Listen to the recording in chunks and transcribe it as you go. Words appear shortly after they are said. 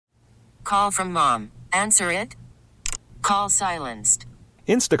call from mom. Answer it. Call silenced.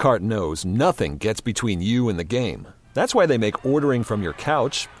 Instacart knows nothing gets between you and the game. That's why they make ordering from your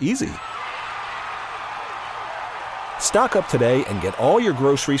couch easy. Stock up today and get all your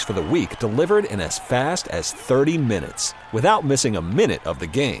groceries for the week delivered in as fast as 30 minutes without missing a minute of the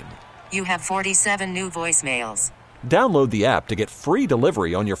game. You have 47 new voicemails. Download the app to get free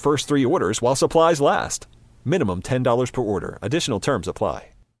delivery on your first 3 orders while supplies last. Minimum $10 per order. Additional terms apply.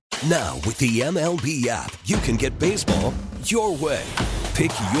 Now, with the MLB app, you can get baseball your way.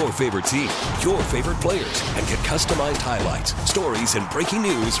 Pick your favorite team, your favorite players, and get customized highlights, stories, and breaking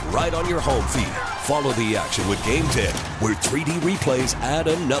news right on your home feed. Follow the action with Game 10, where 3D replays add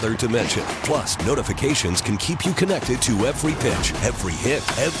another dimension. Plus, notifications can keep you connected to every pitch, every hit,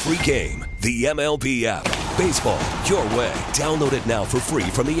 every game. The MLB app. Baseball your way. Download it now for free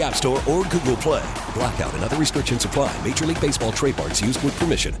from the App Store or Google Play. Blackout and other restrictions apply. Major League Baseball trademarks used with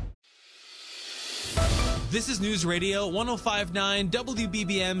permission. This is News Radio 105.9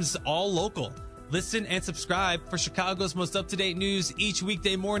 WBBM's All Local. Listen and subscribe for Chicago's most up-to-date news each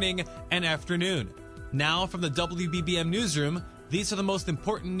weekday morning and afternoon. Now from the WBBM Newsroom, these are the most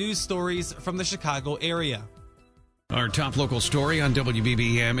important news stories from the Chicago area. Our top local story on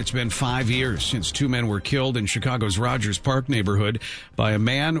WBBM. It's been 5 years since 2 men were killed in Chicago's Rogers Park neighborhood by a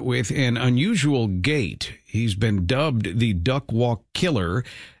man with an unusual gait. He's been dubbed the Duck Walk Killer.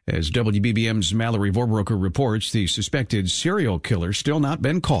 As WBBM's Mallory Vorbroker reports, the suspected serial killer still not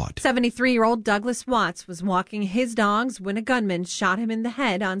been caught. 73-year-old Douglas Watts was walking his dogs when a gunman shot him in the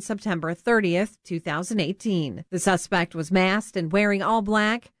head on September 30th, 2018. The suspect was masked and wearing all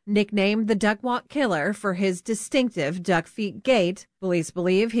black, nicknamed the Duck Walk Killer for his distinctive duck feet gait. Police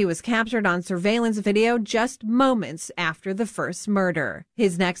believe he was captured on surveillance video just moments after the first murder.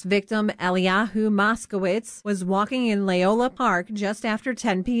 His next victim, Eliyahu Moskowitz, was walking in Loyola Park just after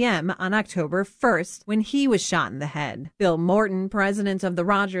 10 p.m. on October 1st when he was shot in the head. Bill Morton, president of the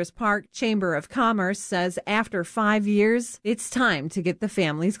Rogers Park Chamber of Commerce, says after 5 years, it's time to get the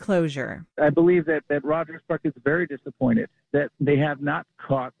family's closure. I believe that Rogers Park is very disappointed that they have not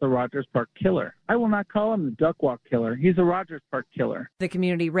caught the Rogers Park Killer. I will not call him the Duck Walk Killer. He's a Rogers Park Killer. The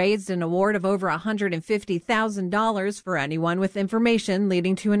community raised an award of over $150,000 for anyone with information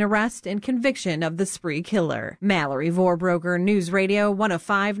leading to an arrest and conviction of the spree killer. Mallory Vorbroker, News Radio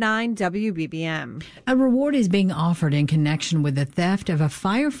 105.9 WBBM. A reward is being offered in connection with the theft of a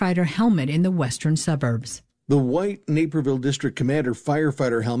firefighter helmet in the western suburbs. The white Naperville District Commander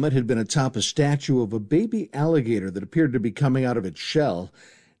firefighter helmet had been atop a statue of a baby alligator that appeared to be coming out of its shell.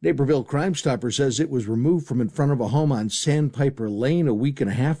 Naperville Crime Stopper says it was removed from in front of a home on Sandpiper Lane a week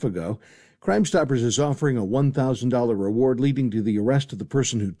and a half ago. Crime Stoppers is offering a $1,000 reward leading to the arrest of the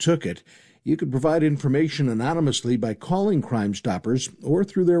person who took it. You can provide information anonymously by calling Crime Stoppers or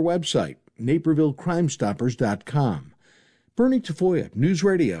through their website, napervillecrimestoppers.com. Bernie Tafoya, News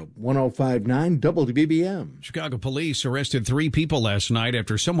Radio 105.9 WBBM. Chicago police arrested 3 people last night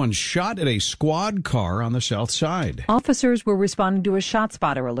after someone shot at a squad car on the south side. Officers were responding to a shot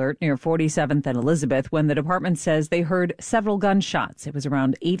spotter alert near 47th and Elizabeth when the department says they heard several gunshots. It was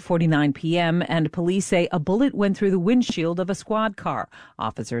around 8:49 p.m. and police say a bullet went through the windshield of a squad car.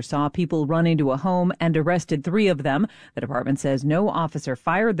 Officers saw people run into a home and arrested 3 of them. The department says no officer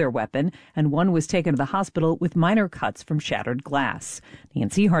fired their weapon and one was taken to the hospital with minor cuts from shattered glass.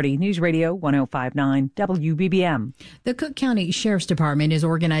 Nancy Hardy, News Radio 105.9 WBBM. The Cook County Sheriff's Department is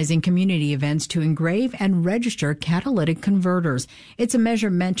organizing community events to engrave and register catalytic converters. It's a measure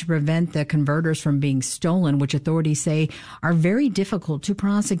meant to prevent the converters from being stolen, which authorities say are very difficult to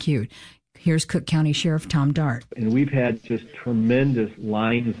prosecute. Here's Cook County Sheriff Tom Dart. And we've had just tremendous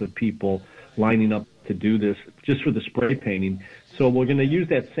lines of people lining up to do this just for the spray painting. So we're going to use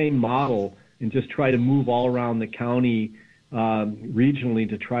that same model and just try to move all around the county regionally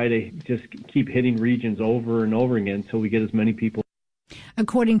to try to just keep hitting regions over and over again until we get as many people.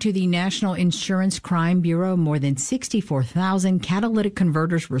 According to the National Insurance Crime Bureau, more than 64,000 catalytic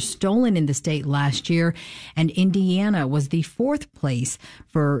converters were stolen in the state last year, and Indiana was the 4th place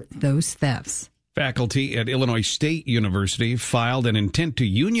for those thefts. Faculty at Illinois State University filed an intent to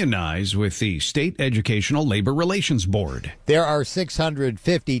unionize with the State Educational Labor Relations Board. There are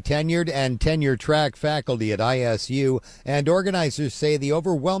 650 tenured and tenure-track faculty at ISU, and organizers say the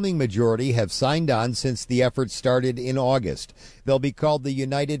overwhelming majority have signed on since the effort started in August. They'll be called the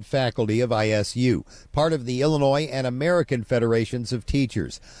United Faculty of ISU, part of the Illinois and American Federations of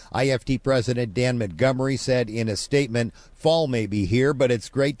Teachers. IFT President Dan Montgomery said in a statement, "Fall may be here, but it's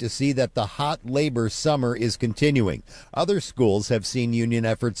great to see that the hot labor labor summer is continuing. Other schools have seen union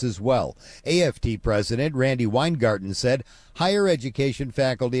efforts as well. AFT President Randy Weingarten said higher education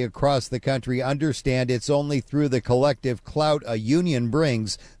faculty across the country understand it's only through the collective clout a union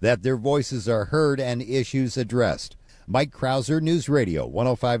brings that their voices are heard and issues addressed. Mike Krauser, News Radio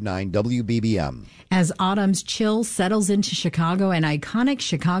 105.9 WBBM. As autumn's chill settles into Chicago, an iconic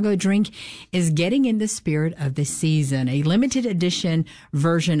Chicago drink is getting in the spirit of the season. A limited edition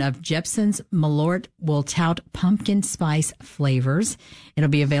version of Jepson's Malort will tout pumpkin spice flavors. It'll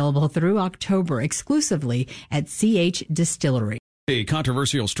be available through October exclusively at CH Distillery. A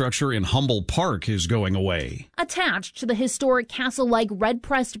controversial structure in Humble Park is going away. Attached to the historic castle-like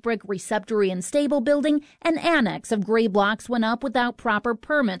red-pressed brick receptory and stable building, an annex of gray blocks went up without proper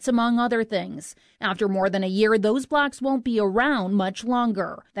permits, among other things. After more than a year, those blocks won't be around much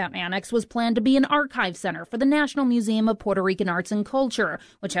longer. That annex was planned to be an archive center for the National Museum of Puerto Rican Arts and Culture,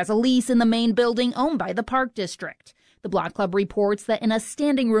 which has a lease in the main building owned by the Park District. The Block Club reports that in a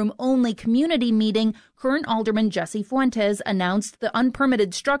standing room only community meeting, current Alderman Jesse Fuentes announced the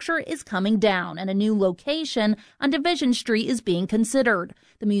unpermitted structure is coming down and a new location on Division Street is being considered.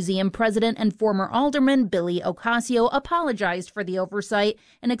 The museum president and former alderman Billy Ocasio apologized for the oversight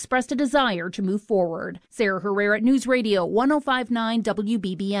and expressed a desire to move forward. Sarah Herrera, News Radio 105.9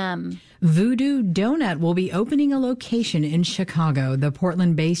 WBBM. Voodoo Doughnut will be opening a location in Chicago. The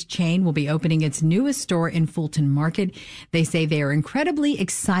Portland-based chain will be opening its newest store in Fulton Market. They say they are incredibly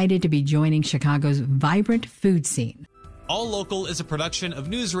excited to be joining Chicago's vibrant food scene. All Local is a production of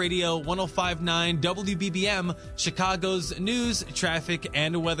News Radio 105.9 WBBM, Chicago's news, traffic,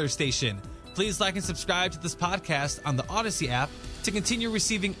 and weather station. Please like and subscribe to this podcast on the Odyssey app to continue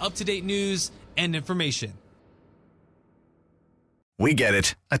receiving up-to-date news and information. We get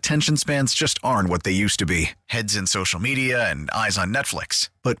it. Attention spans just aren't what they used to be. Heads in social media and eyes on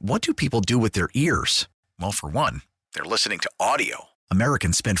Netflix. But what do people do with their ears? Well, for one, they're listening to audio.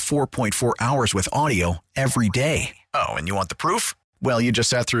 Americans spend 4.4 hours with audio every day. Oh, and you want the proof? Well, you just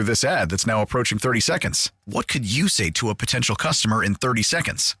sat through this ad that's now approaching 30 seconds. What could you say to a potential customer in 30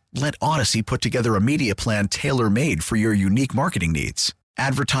 seconds? Let Odyssey put together a media plan tailor-made for your unique marketing needs.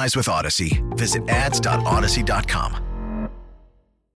 Advertise with Odyssey. Visit ads.odyssey.com.